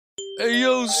Hey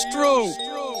yo, Stroke,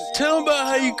 tell 'em about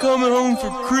how you coming home for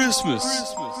Christmas.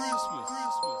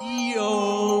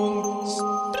 Yo,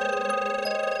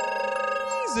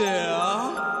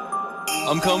 yeah.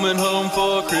 I'm coming home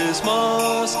for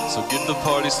Christmas, so get the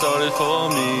party started for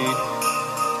me.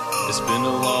 It's been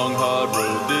a long, hard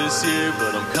road this year,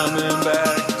 but I'm coming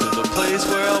back to the place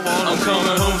where I want. I'm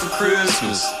coming home for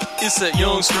Christmas. It's that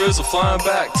young strizzle flying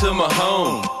back to my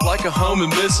home, like a homing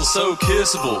missile so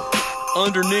kissable.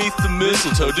 Underneath the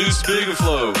mistletoe, Deuce Bigger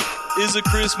Flow is a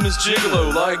Christmas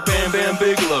gigolo like Bam Bam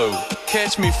Bigelow.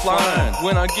 Catch me flying.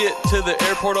 When I get to the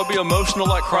airport, I'll be emotional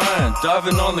like crying,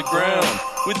 diving on the ground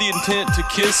with the intent to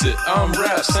kiss it. I'm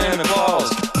rap Santa Claus.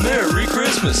 Merry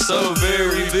Christmas, so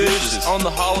very vicious. On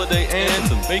the holiday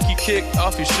anthem, make you kick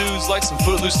off your shoes like some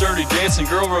footloose dirty dancing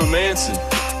girl romancing.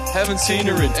 Haven't seen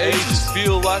her in ages.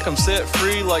 Feel like I'm set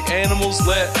free like animals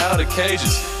let out of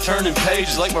cages. Turning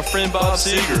pages like my friend Bob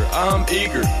Seger. I'm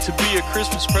eager to be a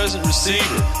Christmas present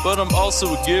receiver, but I'm also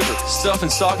a giver, stuffing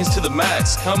stockings to the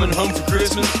max. Coming home for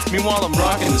Christmas, meanwhile I'm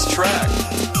rocking this track.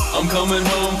 I'm coming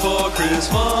home for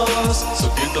Christmas, so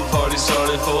get the party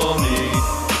started for me.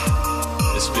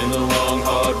 It's been a long,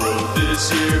 hard road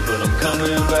this year, but I'm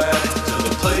coming back to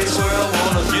the place where I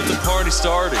wanna be. Get the party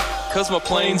started, cause my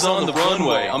plane's on the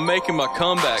runway. I'm making my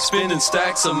comeback, spending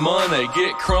stacks of money.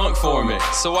 Get crunk for me,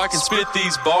 so I can spit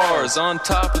these bars. On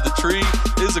top of the tree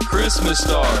is a Christmas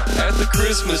star. At the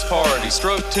Christmas party,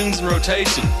 Stroke tunes in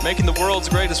rotation. Making the world's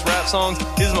greatest rap songs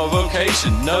is my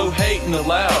vocation. No hating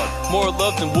allowed, more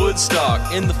love than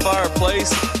Woodstock. In the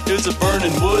fireplace is a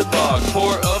burning wood log.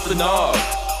 Pour up the nog,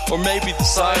 or maybe the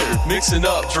cider, mixing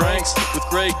up drinks with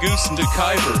Grey Goose and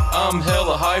DeKuyper. I'm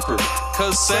hella hyper,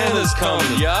 cause Santa's coming.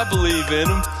 Yeah, I believe in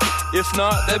him. If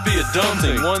not, that'd be a dumb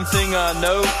thing. One thing I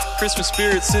know, Christmas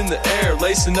spirit's in the air,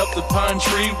 lacing up the pine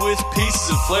tree with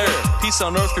pieces of flair. Peace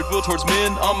on earth, goodwill towards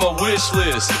men on my wish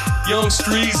list. Young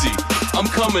Streezy, I'm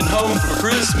coming home for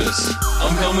Christmas.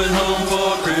 I'm coming home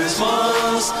for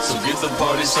Christmas, so get the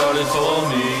party started for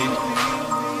me.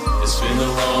 It's been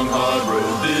a long, hard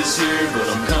road this year, but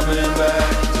I'm coming back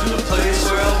to the place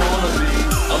where I wanna be.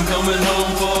 I'm coming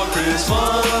home for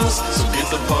Christmas, so get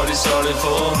the party started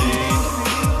for me.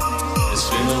 It's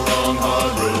been a long,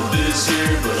 hard road this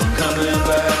year, but I'm coming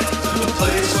back to the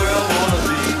place where I wanna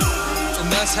be.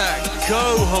 And that's how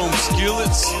Go home,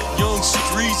 skillets. Young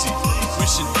Streezy,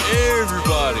 wishing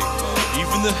everybody,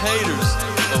 even the haters,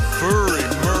 a furry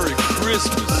Merry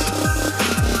Christmas.